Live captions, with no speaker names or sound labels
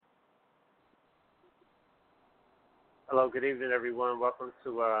Hello, good evening, everyone. Welcome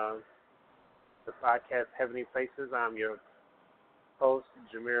to the podcast Heavenly Places. I'm your host,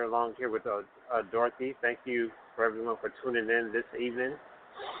 Jameer, along here with Dorothy. Thank you for everyone for tuning in this evening.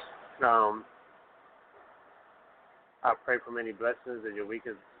 Um, I pray for many blessings that your week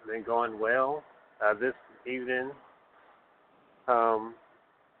has been going well. This evening,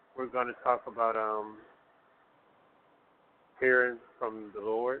 we're going to talk about hearing from the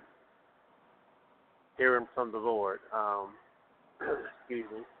Lord. Hearing from the Lord. Excuse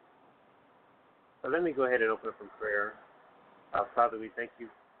me. So let me go ahead and open up in prayer. Father, we thank you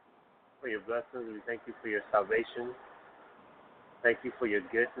for your blessings. We thank you for your salvation. Thank you for your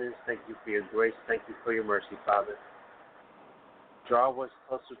goodness. Thank you for your grace. Thank you for your mercy, Father. Draw us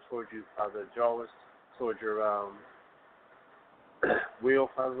closer towards you, Father. Draw us towards your will,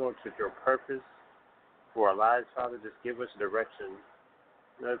 Father, Lord, to your purpose for our lives, Father. Just give us direction.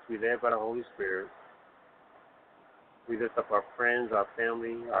 Let us be led by the Holy Spirit. We lift up our friends, our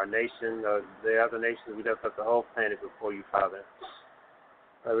family, our nation, the other nations. We lift up the whole planet before you, Father.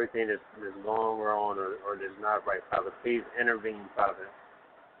 Everything that's going wrong or is not right, Father. Please intervene, Father,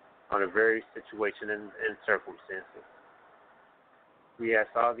 on a very situation and circumstances. We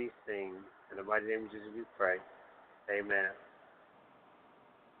ask all these things. In the mighty name of Jesus we pray. Amen.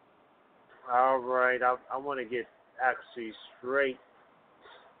 All right. I want to get actually straight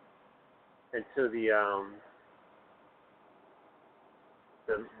into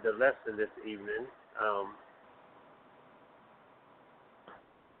the lesson this evening.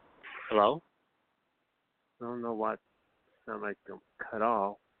 Hello? I don't know what sound like them cut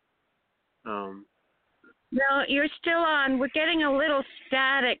off. No, you're still on. We're getting a little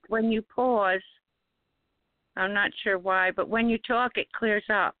static when you pause. I'm not sure why, but when you talk, it clears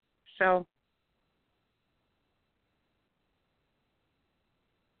up. So,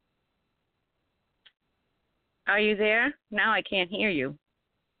 are you there? Now I can't hear you.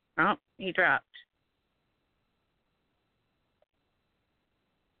 Oh, he dropped.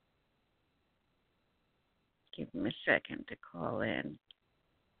 Give him a second to call in.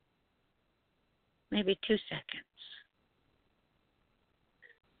 Maybe 2 seconds.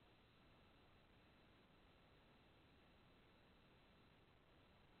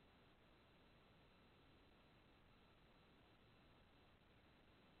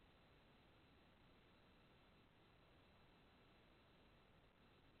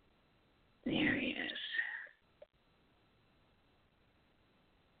 There he is.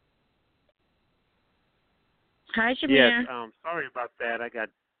 Hi, Jameer. Yes, sorry about that. I got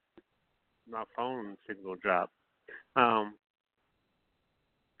my phone signal dropped.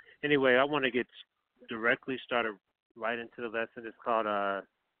 Anyway, I want to get directly started right into the lesson. It's called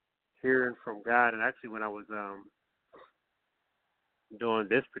Hearing from God. And actually, when I was doing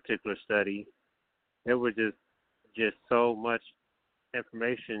this particular study, there was just so much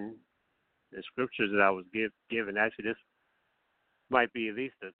information and scriptures that I was given. Actually, this might be at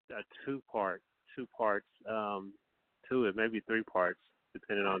least a two parts to it, maybe 3 parts,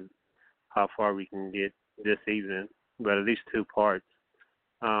 depending on how far we can get this evening, but at least 2 parts.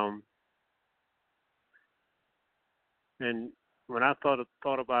 And when I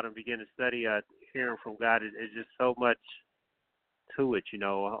thought about and began to study hearing from God, it's just so much to it,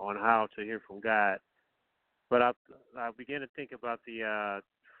 on how to hear from God. But I began to think about the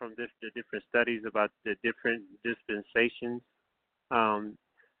different studies about the different dispensations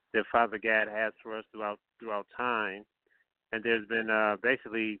that Father God has for us throughout time, and there's been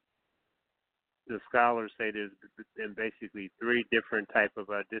basically the scholars say there's been basically 3 different type of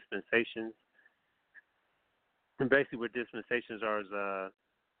dispensations. And basically, what dispensations are is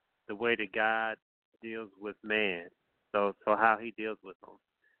the way that God deals with man, so how He deals with them.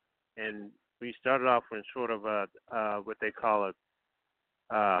 And we started off with sort of what they call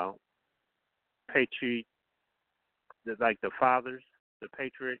a patriot, like the fathers, the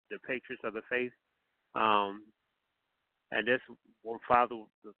patriots of the faith. And this one father,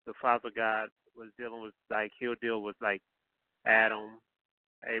 the Father God was dealing with, like, He'll deal with like Adam,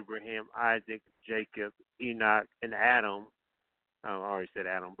 Abraham, Isaac, Jacob, Enoch, and Adam. I already said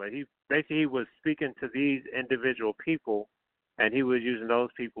Adam, but he was speaking to these individual people, and he was using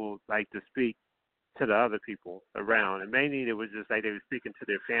those people like to speak to the other people around. And mainly it was just like they were speaking to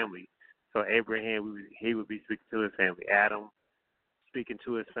their family. So Abraham, he would be speaking to his family. Adam, speaking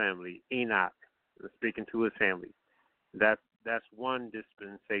to his family. Enoch, speaking to his family. That's one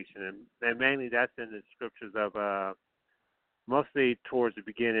dispensation, and mainly that's in the scriptures of mostly towards the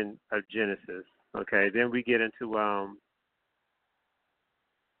beginning of Genesis. Okay, then we get into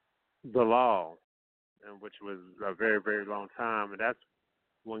the law, which was a very, very long time, and that's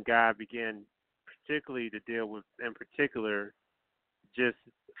when God began particularly to deal with, in particular, just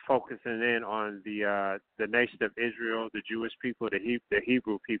focusing in on the nation of Israel, the Jewish people, the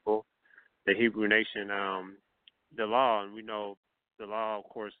Hebrew people, the Hebrew nation, the law, and we know the law, of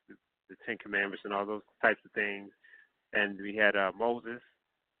course, the Ten Commandments and all those types of things. And we had Moses,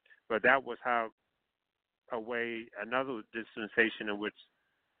 but that was how another dispensation in which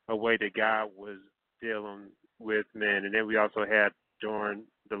a way that God was dealing with men. And then we also had during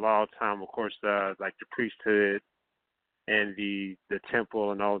the law time, of course, like the priesthood and the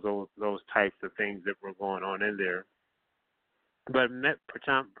temple and all those types of things that were going on in there. But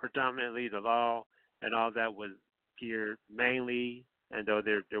predominantly the law and all that was geared mainly, and though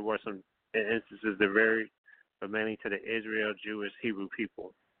there were some instances that varied, but mainly to the Israel, Jewish, Hebrew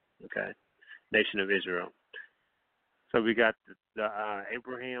people, okay, nation of Israel. So we got the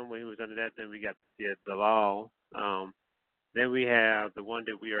Abraham when he was under that. Then we got the law. Then we have the one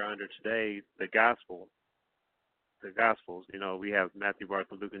that we are under today, the gospel. The Gospels. You know, we have Matthew, Mark,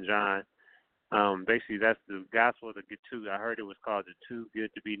 Luke, and John. Basically, that's the gospel. The two. I heard it was called the too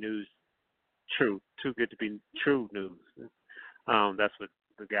good to be news. True. Too good to be true news. That's what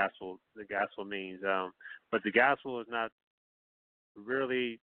the gospel means. But the gospel is not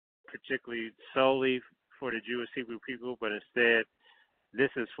really particularly solely for the Jewish Hebrew people, but instead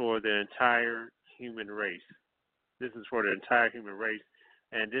this is for the entire human race. This is for the entire human race.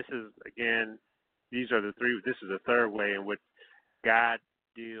 And this is, again, this is the third way in which God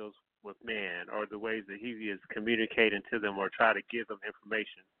deals with man, or the ways that he is communicating to them or try to give them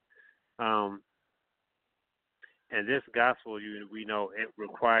information. And this gospel, we know, it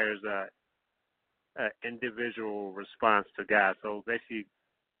requires an individual response to God. So basically,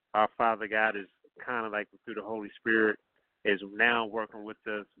 our Father God is kind of like through the Holy Spirit is now working with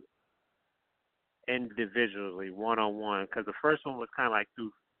us individually, one-on-one. Because the first one was kind of like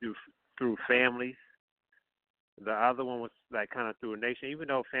through families. The other one was like kind of through a nation, even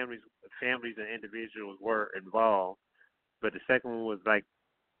though families and individuals were involved. But the second one was like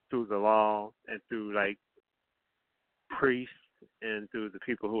through the law and through like priests and through the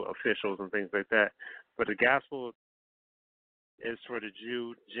people who are officials and things like that. But the gospel is for the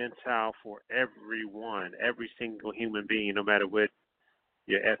Jew, Gentile, for everyone, every single human being, no matter what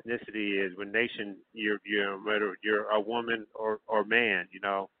your ethnicity is, what nation whether you're a woman or man.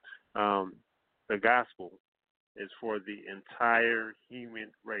 The gospel is for the entire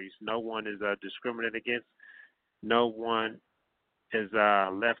human race. No one is discriminated against. No one is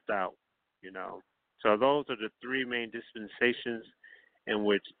left out. So those are the three main dispensations in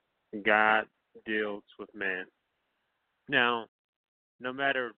which God deals with man. Now, no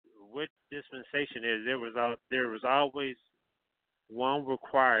matter what dispensation is, there was always one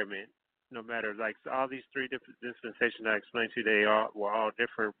requirement. No matter, like, all these three different dispensations I explained to you, were all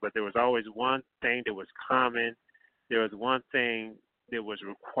different, but there was always one thing that was common. There was one thing that was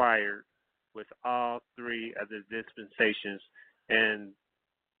required with all three of the dispensations, and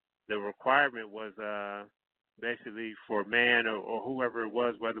the requirement was basically for man or whoever it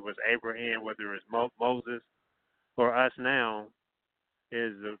was, whether it was Abraham, whether it was Moses, or us now,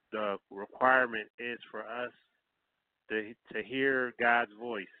 is the requirement is for us to hear God's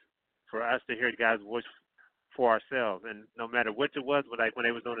voice, for us to hear God's voice for ourselves. And no matter what it was, like when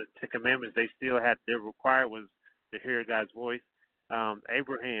they was on the Ten Commandments, they still had, their required was to hear God's voice.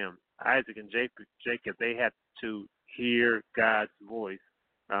 Abraham, Isaac, and Jacob, they had to hear God's voice.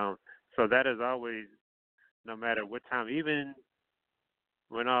 So that is always, no matter what time, even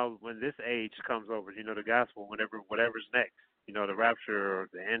when this age comes over, the gospel, whatever's next, the rapture or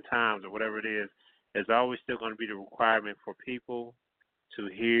the end times or whatever it is, there's always still going to be the requirement for people to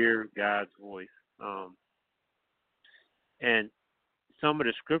hear God's voice. And some of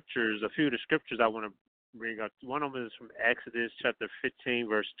the scriptures, a few of the scriptures I want to bring up, one of them is from Exodus chapter 15,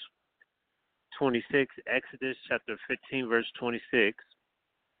 verse 26. Exodus chapter 15, verse 26.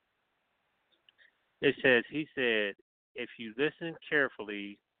 It says, he said, if you listen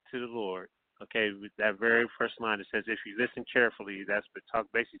carefully to the Lord, okay, with that very first line, it says, if you listen carefully, that's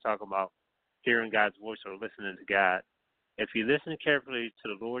basically talking about hearing God's voice or listening to God. If you listen carefully to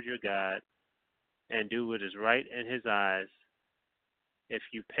the Lord your God and do what is right in his eyes, if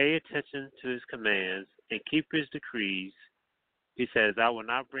you pay attention to his commands and keep his decrees, he says, I will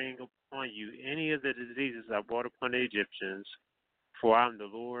not bring upon you any of the diseases I brought upon the Egyptians, for I am the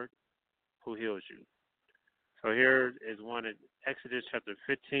Lord who heals you. So here is one in Exodus chapter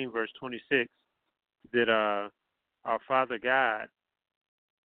 15, verse 26, that our Father God,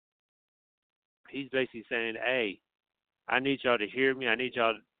 he's basically saying, hey, I need y'all to hear me. I need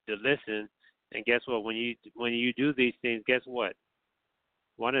y'all to listen. And guess what? When you do these things, guess what?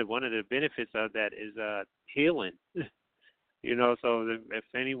 one of the benefits of that is healing. So if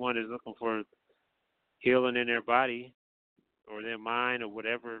anyone is looking for healing in their body or their mind or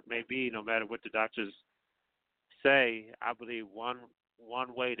whatever it may be, no matter what the doctors say, I believe one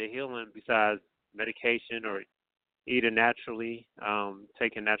way to healing besides medication or eating naturally,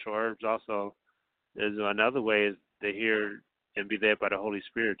 taking natural herbs also, is another way is to hear and be led by the Holy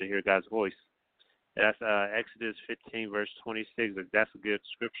Spirit to hear God's voice. That's Exodus 15 verse 26. That's a good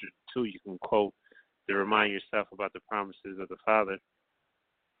scripture too. You can quote to remind yourself about the promises of the Father.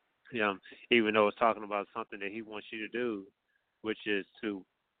 Even though it's talking about something that He wants you to do, which is to.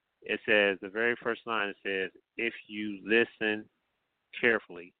 It says the very first line. It says, "If you listen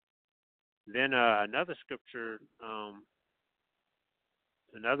carefully." Then another scripture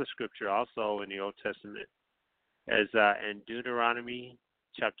also in the Old Testament is in Deuteronomy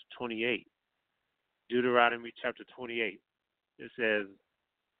chapter 28. Deuteronomy chapter 28. It says,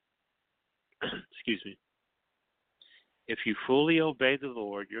 excuse me, if you fully obey the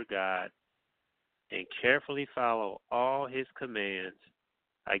Lord your God and carefully follow all His commands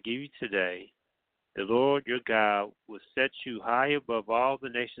I give you today, the Lord your God will set you high above all the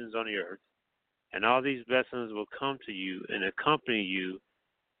nations on the earth, and all these blessings will come to you and accompany you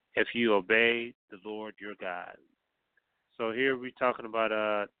if you obey the Lord your God. So here we're talking about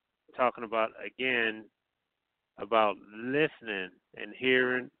again about listening and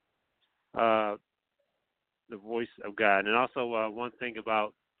hearing the voice of God, and also one thing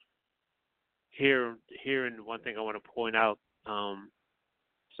about hearing. One thing I want to point out.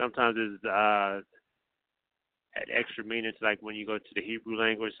 Sometimes is at extra meanings, like when you go to the Hebrew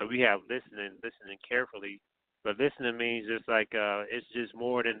language. So we have listening carefully, but listening means just like it's just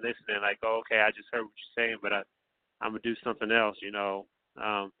more than listening. Like, oh, okay, I just heard what you're saying, but I'm gonna do something else,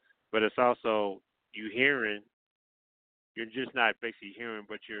 But it's also you hearing. You're just not basically hearing,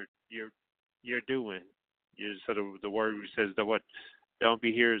 but you're doing. You're sort of the word says the what. Don't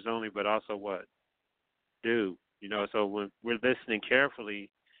be hearers only, but also what do. So when we're listening carefully,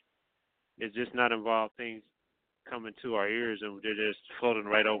 it's just not involved things coming to our ears and they're just floating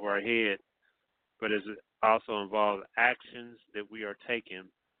right over our head, but it's also involved actions that we are taking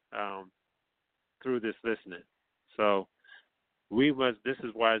through this listening. So this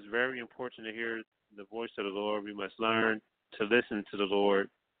is why it's very important to hear the voice of the Lord. We must learn to listen to the Lord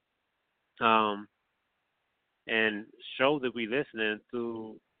and show that we listening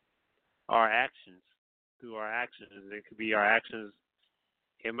through our actions. It could be our actions.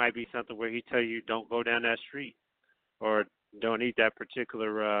 It might be something where He tell you don't go down that street, or don't eat that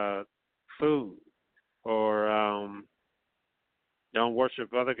particular food, or don't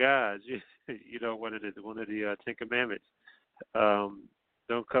worship other gods. One of the Ten Commandments.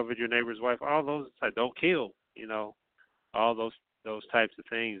 Don't covet your neighbor's wife. All those don't kill. All those types of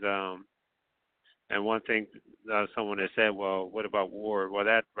things. And one thing, someone has said, well, what about war? Well,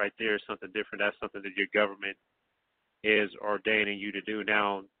 that right there is something different. That's something that your government is ordaining you to do.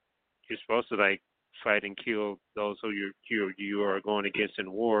 Now, you're supposed to fight and kill those who you are going against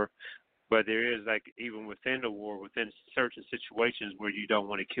in war, but there is even within the war, within certain situations where you don't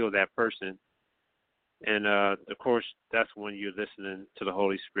want to kill that person, and of course that's when you're listening to the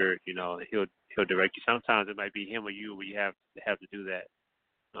Holy Spirit. He'll direct you. Sometimes it might be him or you where you have to do that.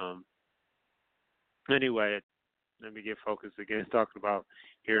 Anyway, let me get focused again, talking about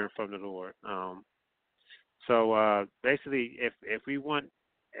hearing from the Lord. So basically, if we want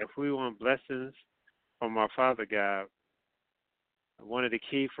blessings from our Father God, one of the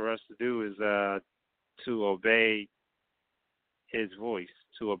key for us to do is to obey His voice.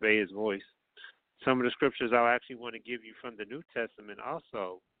 To obey His voice. Some of the scriptures I'll actually want to give you from the New Testament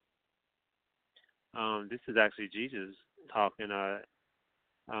also. This is actually Jesus talking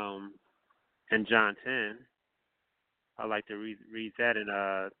in John 10. I'd like to read that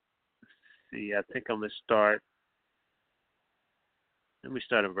and see. I think I'm going to start. Let me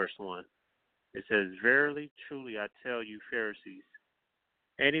start in verse 1. It says, "Verily, truly, I tell you, Pharisees,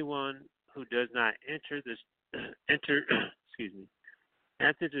 anyone who does not enter the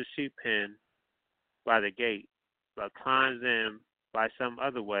sheep pen by the gate, but climbs in by some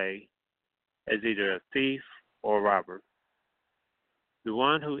other way, is either a thief or a robber. The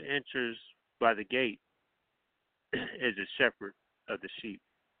one who enters by the gate is a shepherd of the sheep."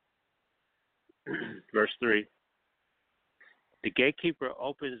 Verse 3. "The gatekeeper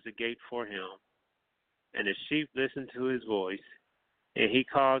opens the gate for him, and the sheep listen to his voice, and he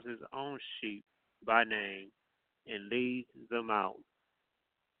calls his own sheep by name and leads them out.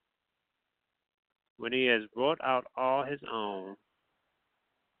 When he has brought out all his own,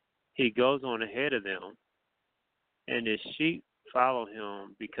 he goes on ahead of them, and the sheep follow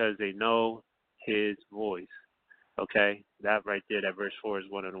him because they know his voice. Okay, that right there, that verse 4 is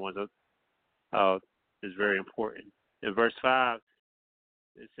one of the ones that is very important. In verse 5,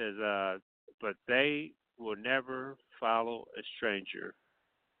 it says, but they will never follow a stranger.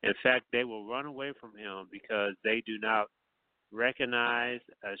 In fact, they will run away from him because they do not recognize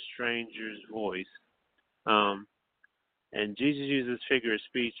a stranger's voice. And Jesus uses figure of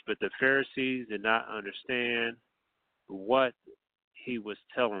speech, but the Pharisees did not understand what he was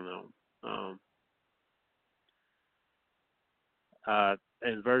telling them.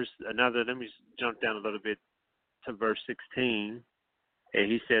 Let me jump down a little bit to verse 16.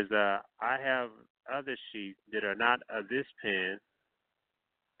 And he says, I have other sheep that are not of this pen,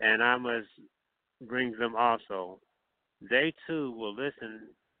 and I must bring them also. They too will listen.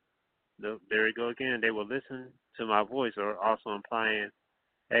 There we go again. They will listen to my voice, or also implying,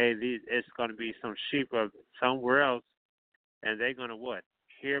 hey, it's going to be some sheep of somewhere else, and they're going to what?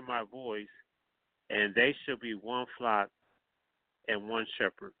 Hear my voice, and they shall be one flock and one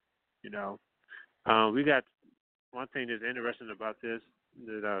shepherd. You know, we got one thing that's interesting about this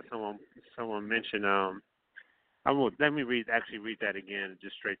that someone mentioned. Let me read that again,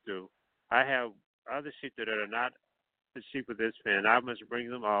 just straight through. I have other sheep that are not the sheep of this pen. I must bring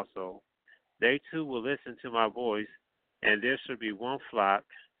them also. They too will listen to my voice, and there shall be one flock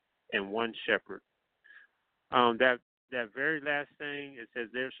and one shepherd. That very last thing, it says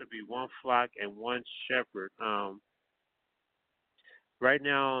there shall be one flock and one shepherd. Right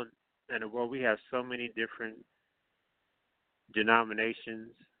now in the world, we have so many different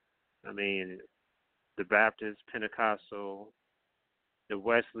denominations. I mean, the Baptist, Pentecostal, the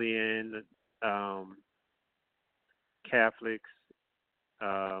Wesleyan, Catholics,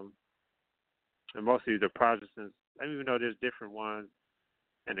 and mostly the Protestants. I don't even know there's different ones.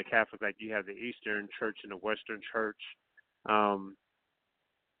 And the Catholic, like you have the Eastern Church and the Western Church. The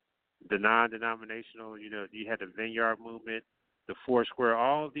non-denominational, you had the Vineyard Movement, the Foursquare,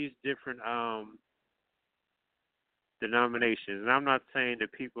 all of these different denominations. And I'm not saying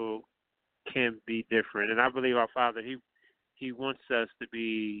that people can be different. And I believe our Father, He wants us to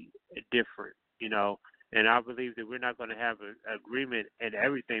be different, And I believe that we're not going to have an agreement in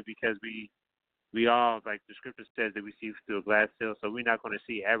everything because we all, like the scripture says, that we see through a glass ceiling, so we're not going to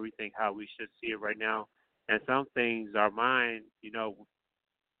see everything how we should see it right now. And some things, our mind,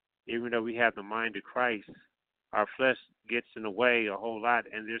 even though we have the mind of Christ, our flesh gets in the way a whole lot.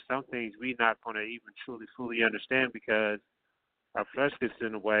 And there's some things we're not going to even truly, fully understand because our flesh gets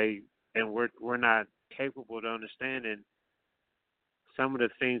in the way, and we're not capable of understanding some of the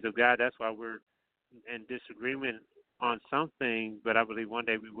things of God. That's why we're in disagreement on some things. But I believe one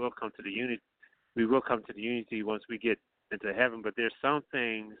day we will come to the unity. We will come to the unity once we get into heaven. But there's some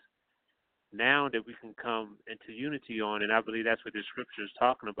things now that we can come into unity on, and I believe that's what the scripture is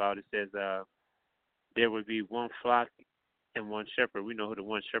talking about. It says there would be one flock and one shepherd. We know who the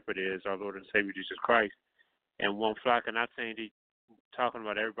one shepherd is, our Lord and Savior Jesus Christ. And one flock, I'm not saying that talking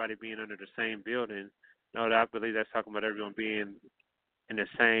about everybody being under the same building. No, I believe that's talking about everyone being in the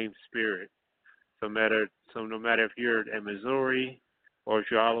same spirit. So no matter if you're in Missouri, or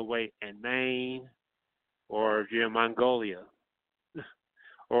if you're all the way in Maine, or if you're in Mongolia,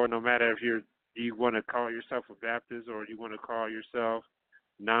 or no matter if you want to call yourself a Baptist, or you want to call yourself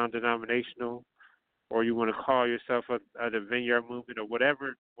non-denominational, or you want to call yourself the Vineyard Movement, or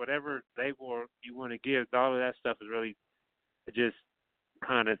whatever label you want to give, all of that stuff is really just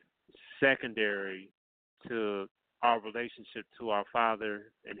kind of secondary to our relationship to our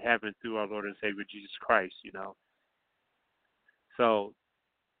Father in heaven through our Lord and Savior Jesus Christ, So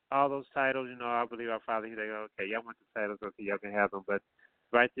all those titles, I believe our Father, He's like, okay, y'all want the titles, okay, y'all can have them. But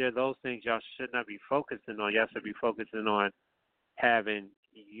right there, those things y'all should not be focusing on. Y'all should be focusing on having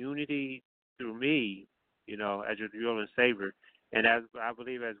unity through me, as your Lord and Savior. And as I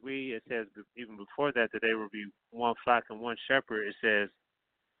believe it says even before that there will be one flock and one shepherd. It says,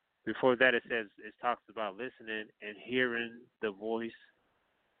 before that it talks about listening and hearing the voice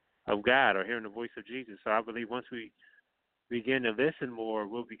of God or hearing the voice of Jesus. So I believe once we begin to listen more,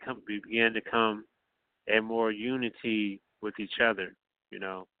 we'll begin to come in more unity with each other.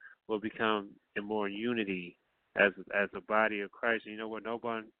 We'll become in more unity as a body of Christ. And you know what? No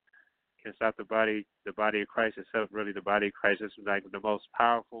one can stop the body of Christ except really the body of Christ. It's like the most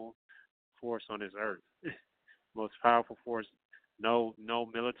powerful force on this earth. Most powerful force. No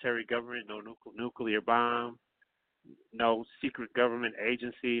military government, no nuclear bomb, no secret government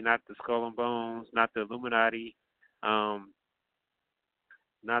agency, not the Skull and Bones, not the Illuminati, not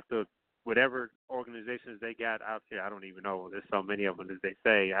the whatever organizations they got out there. I don't even know. There's so many of them, as they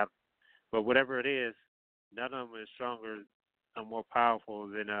say. But whatever it is, none of them is stronger are more powerful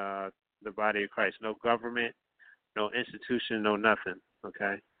than the body of Christ. No government, no institution, no nothing.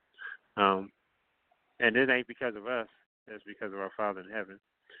 Okay, um, and it ain't because of us. It's because of our Father in heaven.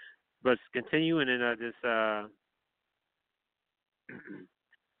 But continuing in this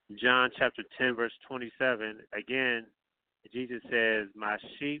John chapter 10, verse 27, again, Jesus says, "My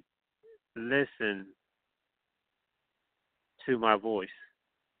sheep listen to my voice.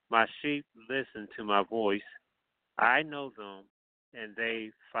 My sheep listen to my voice. I know them, and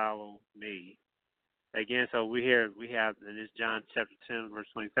they follow me." Again, so we have in this John chapter 10, verse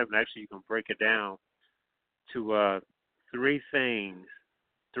 27. Actually, you can break it down to three things.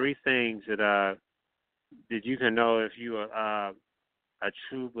 Three things that you can know if you are a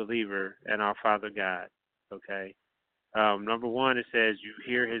true believer in our Father God. Okay. Number one, it says you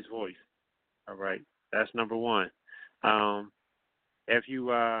hear His voice. All right, that's number one. If you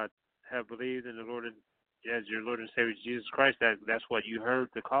have believed in the Lord as your Lord and Savior Jesus Christ, that's what you heard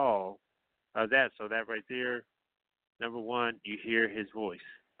the call of that. So that right there, number one, you hear His voice.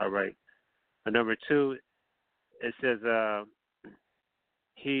 All right. And number two, it says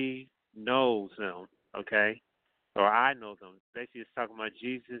He knows them. Okay, or I know them. Basically, it's talking about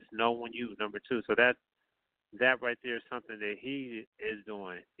Jesus knowing you. Number two, so that right there is something that He is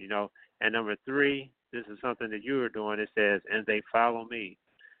doing. And number three, this is something that you are doing. It says, "And they follow me."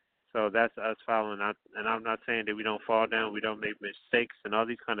 So that's us following. And I'm not saying that we don't fall down, we don't make mistakes, and all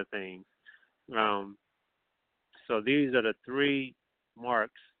these kind of things. So these are the three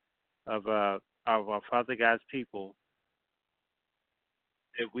marks of our Father God's people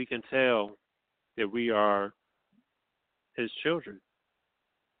that we can tell that we are His children.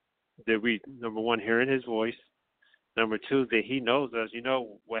 That we, number one, hearing His voice. Number two, that He knows us. You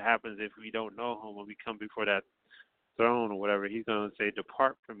know what happens if we don't know Him when we come before that throne or whatever? He's going to say,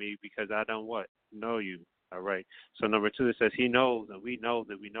 "Depart from me, because I don't what? Know you." All right. So number two, it says He knows, and we know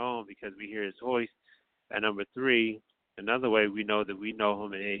that we know Him because we hear His voice. And number three, another way we know that we know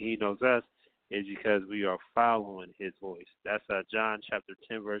Him and He knows us is because we are following His voice. That's John chapter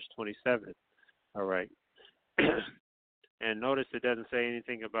 10, verse 27. All right. And notice it doesn't say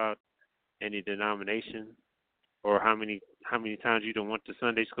anything about any denomination, or how many times you done went to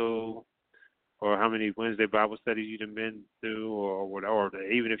Sunday school, or how many Wednesday Bible studies you done been through, or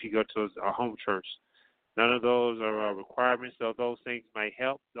even if you go to a home church. None of those are requirements. So those things may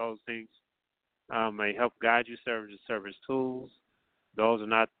help. Those things may help guide you, serve as tools. Those are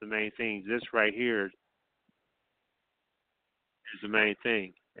not the main things. This right here is the main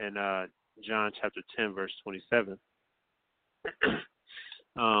thing in John chapter 10, verse 27.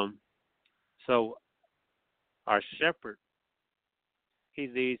 So our shepherd, he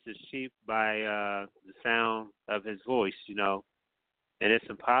leads the sheep by the sound of his voice, and it's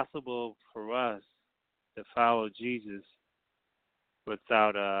impossible for us to follow Jesus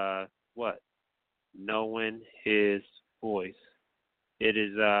without knowing his voice. It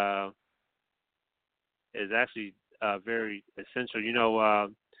is actually very essential.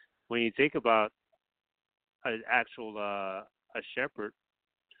 When you think about an actual a shepherd,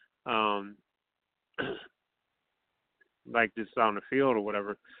 like this on the field or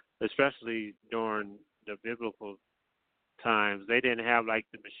whatever, especially during the biblical times, they didn't have like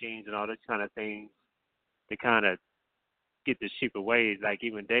the machines and all this kind of things to kind of get the sheep away. Like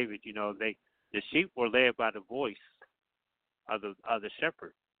even David, the sheep were led by the voice of the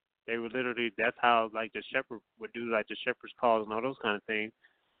shepherd. They were literally, that's how like the shepherd would do like the shepherd's calls and all those kind of things.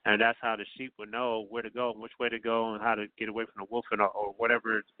 And that's how the sheep would know where to go and which way to go and how to get away from the wolf or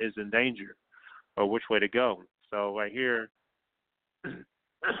whatever is in danger, or which way to go. So right here,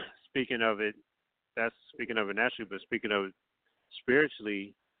 speaking of it, that's speaking of it naturally, but speaking of it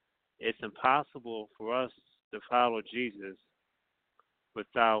spiritually, it's impossible for us to follow Jesus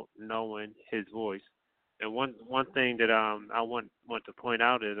without knowing his voice. And one thing that I want to point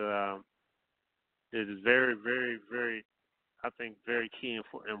out is very, very, very, I think very key and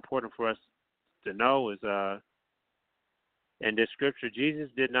important for us to know is in this scripture,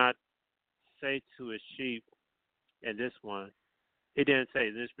 Jesus did not say to his sheep in this one, he didn't say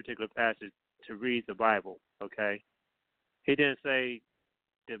in this particular passage to read the Bible, okay? He didn't say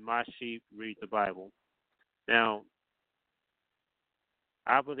that my sheep read the Bible. Now,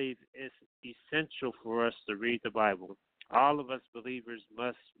 I believe it's essential for us to read the Bible. All of us believers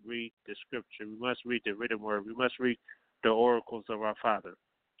must read the scripture. We must read the written word. We must read the oracles of our Father,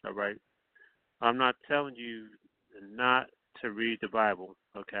 all right? I'm not telling you not to read the Bible,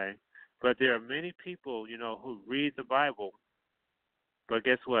 okay? But there are many people, who read the Bible, but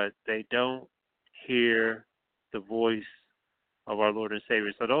guess what? They don't hear the voice of our Lord and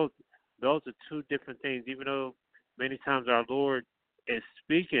Savior. So those are two different things. Even though many times our Lord is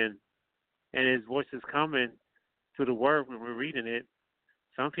speaking and his voice is coming through the word when we're reading it.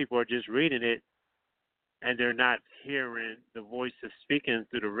 Some people are just reading it and they're not hearing the voice of speaking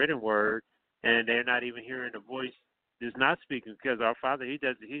through the written word, and they're not even hearing the voice that's not speaking, because our Father, he's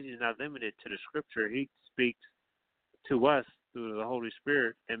not limited to the scripture. He speaks to us through the Holy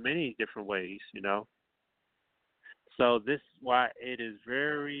Spirit in many different ways, So this is why it is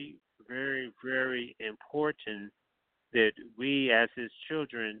very, very, very important that we as his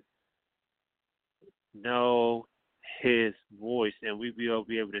children know his voice, and we will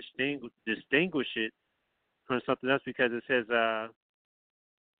be able to distinguish it from something else, because it says, a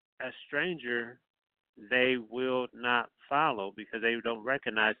stranger they will not follow because they don't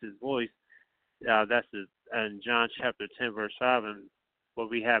recognize his voice. That's in John chapter 10, verse 5, and what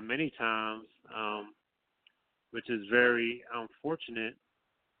we have many times, which is very unfortunate,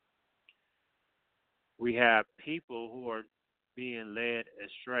 we have people who are being led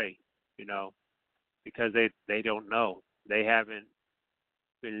astray, because they don't know. They haven't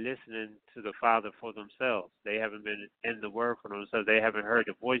been listening to the Father for themselves. They haven't been in the Word for themselves. They haven't heard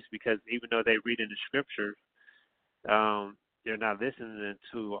the voice, because even though they read in the Scriptures, they're not listening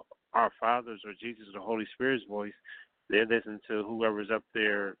to our Father's or Jesus or the Holy Spirit's voice. They're listening to whoever's up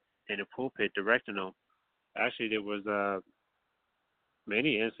there in the pulpit directing them. Actually, there was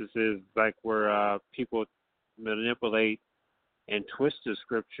many instances like where people manipulate and twist the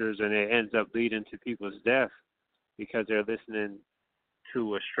Scriptures, and it ends up leading to people's death because they're listening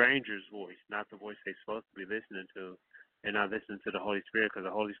to a stranger's voice, not the voice they're supposed to be listening to, and not listening to the Holy Spirit, because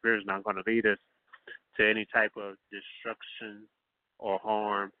the Holy Spirit is not going to lead us to any type of destruction or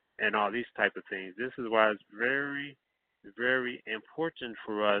harm and all these type of things. This is why it's very, very important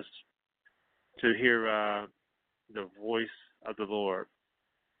for us to hear the voice of the Lord.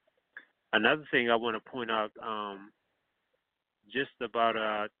 Another thing I want to point out, just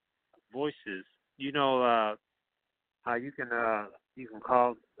about voices. How you can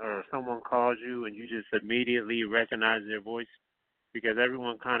call, or someone calls you and you just immediately recognize their voice, because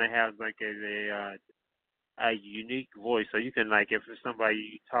everyone kind of has like a unique voice. So you can, like, if it's somebody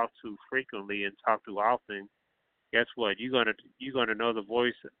you talk to frequently and talk to often, guess what? You're gonna know the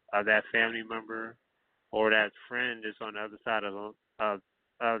voice of that family member or that friend that's on the other side of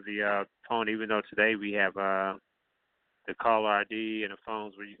the phone. Even though today we have the caller ID and the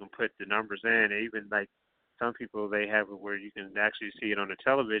phones where you can put the numbers in, and even like some people, they have it where you can actually see it on the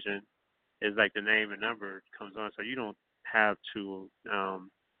television. It's like the name and number comes on, so you don't have to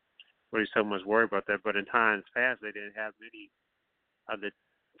really so much worry about that. But in times past, they didn't have many of the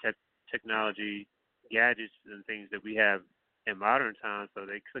technology gadgets and things that we have in modern times. So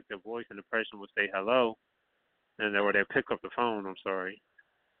they click the voice and the person would say hello, and or they pick up the phone. I'm sorry,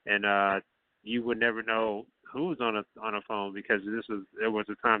 and you would never know who's on a phone, because there was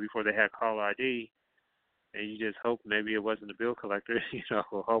a time before they had caller ID, and you just hope maybe it wasn't a bill collector,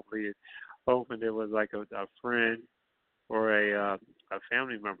 hoping it was like a friend or a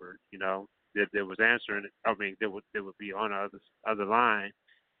family member, that was answering. I mean, that would be on the other line,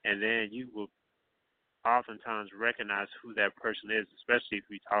 and then you will oftentimes recognize who that person is, especially if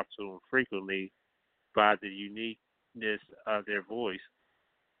we talk to them frequently, by the uniqueness of their voice.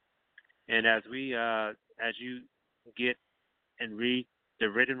 And as you get and read the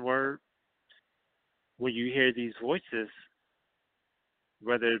written word, when you hear these voices,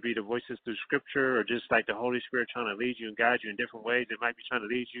 whether it be the voices through Scripture or just like the Holy Spirit trying to lead you and guide you in different ways, it might be trying to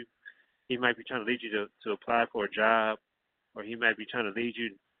lead you. He might be trying to lead you to apply for a job, or he might be trying to lead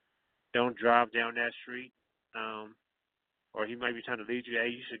you, don't drive down that street, or he might be trying to lead you, hey,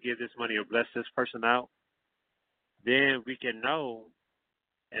 you should give this money or bless this person out. Then we can know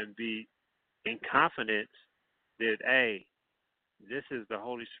and be in confidence that, hey, this is the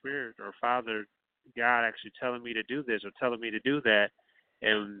Holy Spirit or Father God actually telling me to do this or telling me to do that,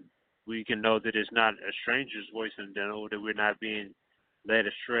 and we can know that it's not a stranger's voice, and know that we're not being led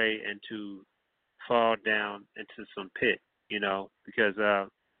astray and to fall down into some pit, because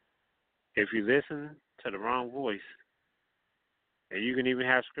if you listen to the wrong voice, and you can even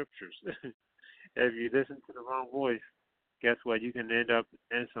have scriptures, if you listen to the wrong voice, guess what? You can end up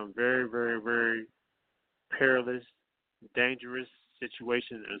in some very, very, very perilous, dangerous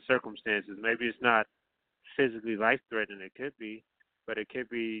situations and circumstances. Maybe it's not physically life-threatening. It could be, but it could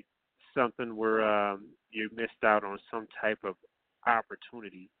be something where you missed out on some type of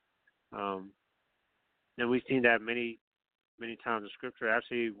opportunity. And we've seen that many, many times in Scripture.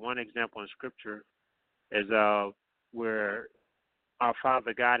 Actually, one example in Scripture is where our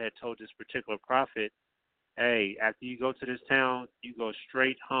Father God had told this particular prophet, hey, after you go to this town, you go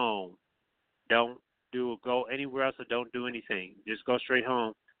straight home. Don't go anywhere else or don't do anything. Just go straight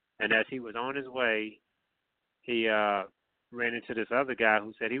home. And as he was on his way, he ran into this other guy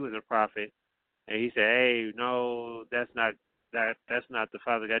who said he was a prophet, and he said, "Hey, no, that's not the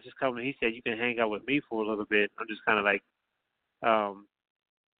Father God. Just come." And he said, "You can hang out with me for a little bit." I'm just kind of like um,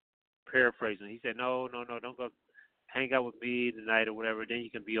 paraphrasing. He said, "No, no, no, don't go. Hang out with me tonight or whatever. Then you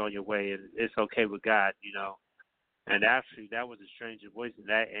can be on your way, and it's okay with God, you know." And actually, that was a stranger voice, and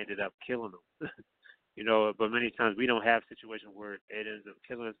that ended up killing him. You know, but many times we don't have situations where it ends up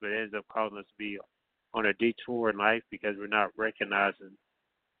killing us, but it ends up causing us to be on a detour in life because we're not recognizing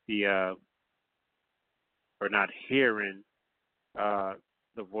the or not hearing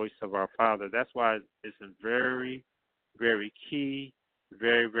the voice of our Father. That's why it's a very, very key,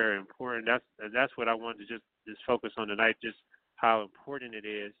 very, very important. That's what I wanted to just focus on tonight. Just how important it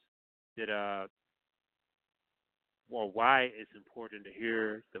is that or why it's important to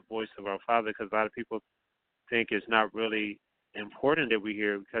hear the voice of our Father, because a lot of people think it's not really important that we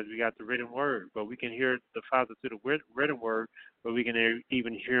hear because we got the written word, but we can hear the Father through the written word, but we can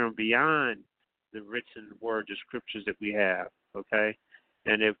even hear him beyond the written word, the scriptures that we have, okay?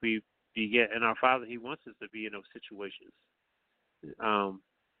 And if we and our Father, he wants us to be in those situations.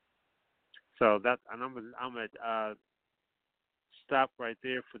 So that, and I'm gonna stop right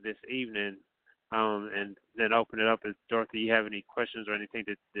there for this evening, and then open it up. If Dorothy, you have any questions or anything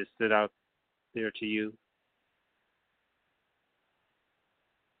that stood out there to you?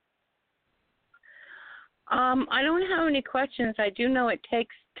 I don't have any questions. I do know it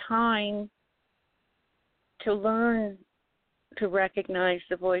takes time to learn to recognize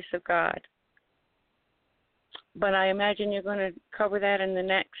the voice of God. But I imagine you're going to cover that in the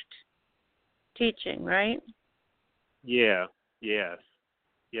next teaching, right? Yeah. Yes.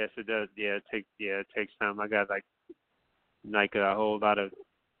 Yes, it does. It takes time. I got like a whole lot of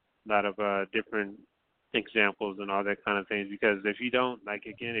different examples and all that kind of things, because if you don't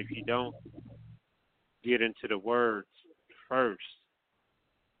get into the words first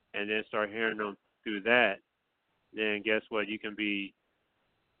and then start hearing them through that, then guess what? You can be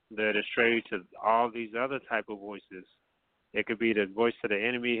led astray to all these other type of voices. It could be the voice of the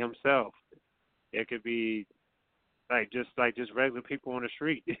enemy himself. It could be just regular people on the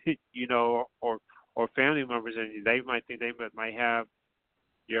street, you know, or family members, and they might think they might have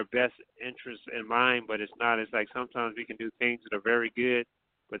your best interest in mind, but it's not. It's like sometimes we can do things that are very good,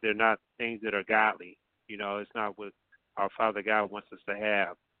 but they're not things that are godly. You know, it's not what our Father God wants us to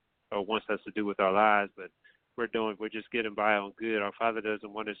have or wants us to do with our lives, but we're just getting by on good. Our Father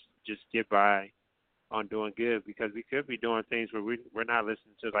doesn't want us to just get by on doing good, because we could be doing things where we're not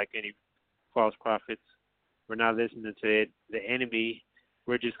listening to like any false prophets. We're not listening to the enemy.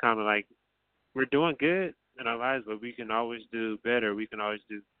 We're just kind of like, we're doing good in our lives, but we can always do better. We can always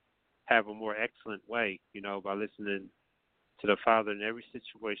have a more excellent way, you know, by listening to the Father in every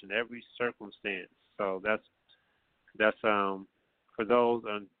situation, every circumstance. So that's for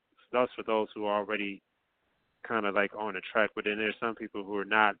those who are already kind of like on the track. But then there's some people who are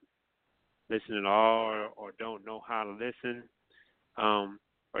not listening at all, or don't know how to listen,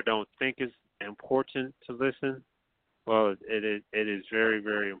 or don't think it's important to listen. Well, it is very,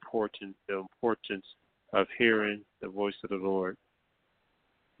 very important, the importance of hearing the voice of the Lord.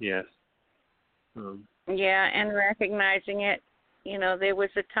 Yes. Yeah, and recognizing it. You know, there was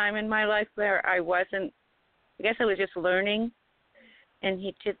a time in my life where I was just learning, and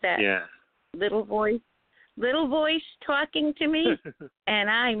he did that little voice talking to me, and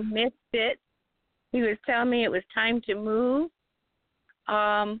I missed it. He was telling me it was time to move,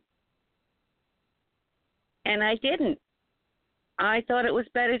 and I didn't. I thought it was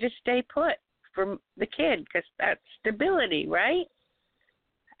better to stay put for the kid, because that's stability, right?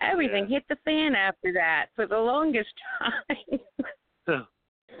 Everything hit the fan after that for the longest time.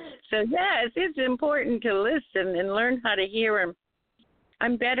 So, yes, it's important to listen and learn how to hear him.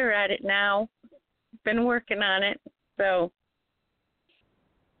 I'm better at it now. Been working on it, so.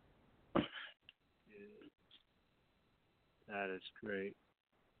 That is great.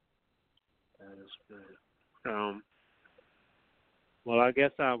 That is good. Well, I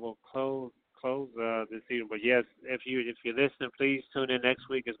guess I will close this evening. But yes, if you're listening, please tune in next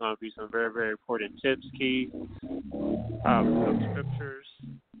week. It's going to be some very, very important tips, keys, some scriptures.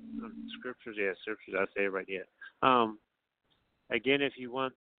 Scriptures. I say it right here. Again, if you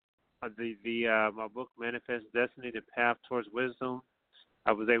want my book, Manifest Destiny: The Path Towards Wisdom,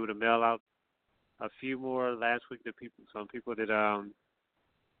 I was able to mail out a few more last week to some people that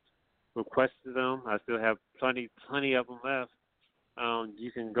requested them. I still have plenty of them left.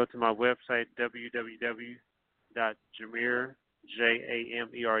 You can go to my website, www.jamere,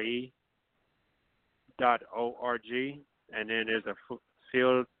 and then there's a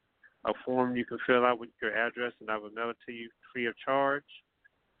field, a form you can fill out with your address, and I will mail it to you free of charge.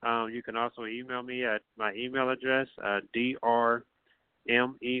 You can also email me at my email address,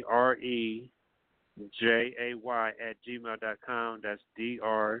 drmerejay@gmail.com. That's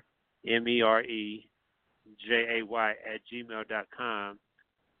drmerejay@gmail.com.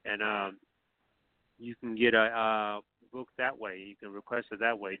 And you can get a book that way. You can request it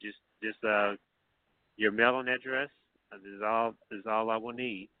that way. Just your mailing address is all I will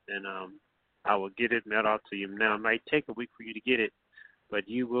need, and I will get it mailed out to you. Now, it might take a week for you to get it, but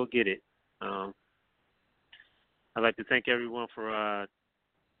you will get it. I'd like to thank everyone for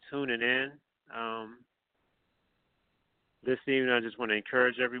tuning in. This evening, I just want to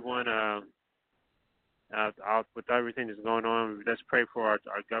encourage everyone with everything that's going on. Let's pray for our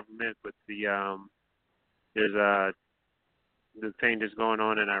government with there's the thing that's going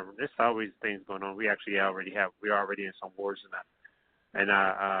on in there's always things going on. We're already in some wars in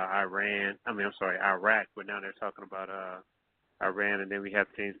Iraq, but now they're talking about Iran, and then we have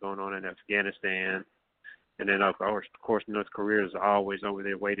things going on in Afghanistan, and then of course North Korea is always over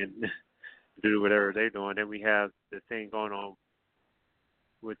there waiting to do whatever they're doing. Then we have the thing going on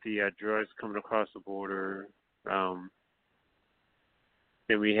with the drugs coming across the border.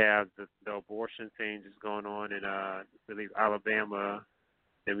 Then we have the abortion thing that's going on in I believe Alabama.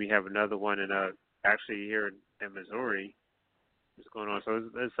 Then we have another one in actually here in Missouri that's going on. So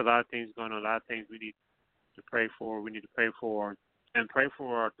there's a lot of things going on, a lot of things we need to pray for. We need to pray for and pray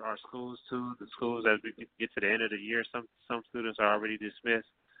for our schools too. The schools, as we get to the end of the year, some students are already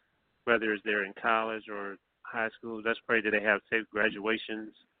dismissed, whether it's they're in college or high school. Let's pray that they have safe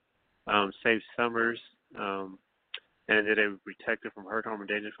graduations, safe summers, and that they were protected from hurt, harm, and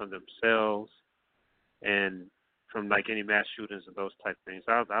danger from themselves and from like any mass shootings and those type of things.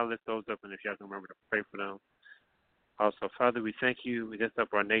 I'll lift those up, and if y'all can remember to pray for them. Also, Father, we thank you. We lift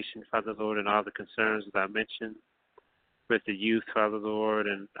up our nation, Father, Lord, and all the concerns that I mentioned with the youth, Father, Lord,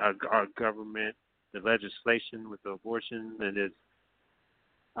 and our government, the legislation with the abortion and its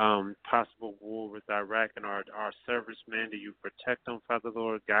possible war with Iraq and our servicemen. Do you protect them, Father,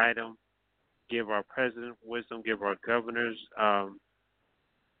 Lord, guide them, give our president wisdom, give our governors,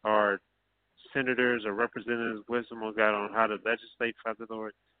 our senators or representatives wisdom, oh God, on how to legislate, Father,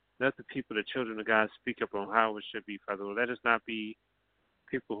 Lord. Let the people, the children of God, speak up on how it should be, Father, Lord. Let us not be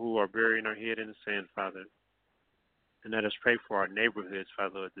people who are burying our head in the sand, Father. And let us pray for our neighborhoods,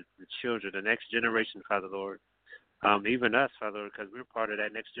 Father, Lord, the children, the next generation, Father, Lord. Even us, Father, Lord, because we're part of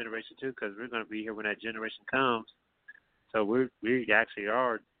that next generation too, because we're going to be here when that generation comes. So we actually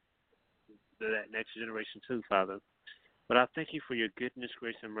are that next generation too, Father. But I thank you for your goodness,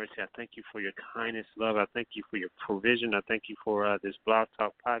 grace, and mercy. I thank you for your kindness, love. I thank you for your provision. I thank you for this Blog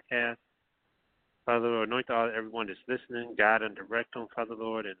Talk podcast. Father, Lord, anoint everyone that's listening, guide and direct them, Father,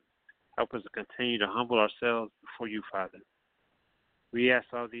 Lord, and help us to continue to humble ourselves before you, Father. We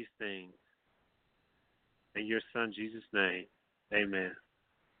ask all these things in your Son, Jesus' name. Amen.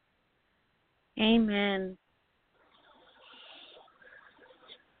 Amen.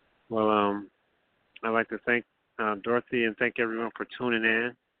 Well, I'd like to thank Dorothy and thank everyone for tuning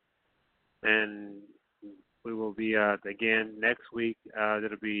in. And we will be, again, next week.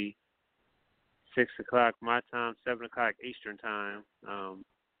 It'll be 6 o'clock my time, 7 o'clock Eastern time.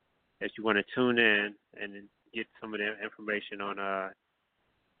 If you want to tune in and get some of the information on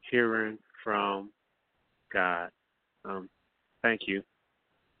hearing from God. Thank you.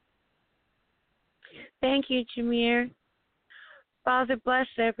 Thank you, Jameer. Father bless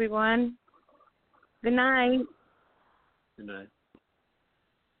everyone. Good night. Good night.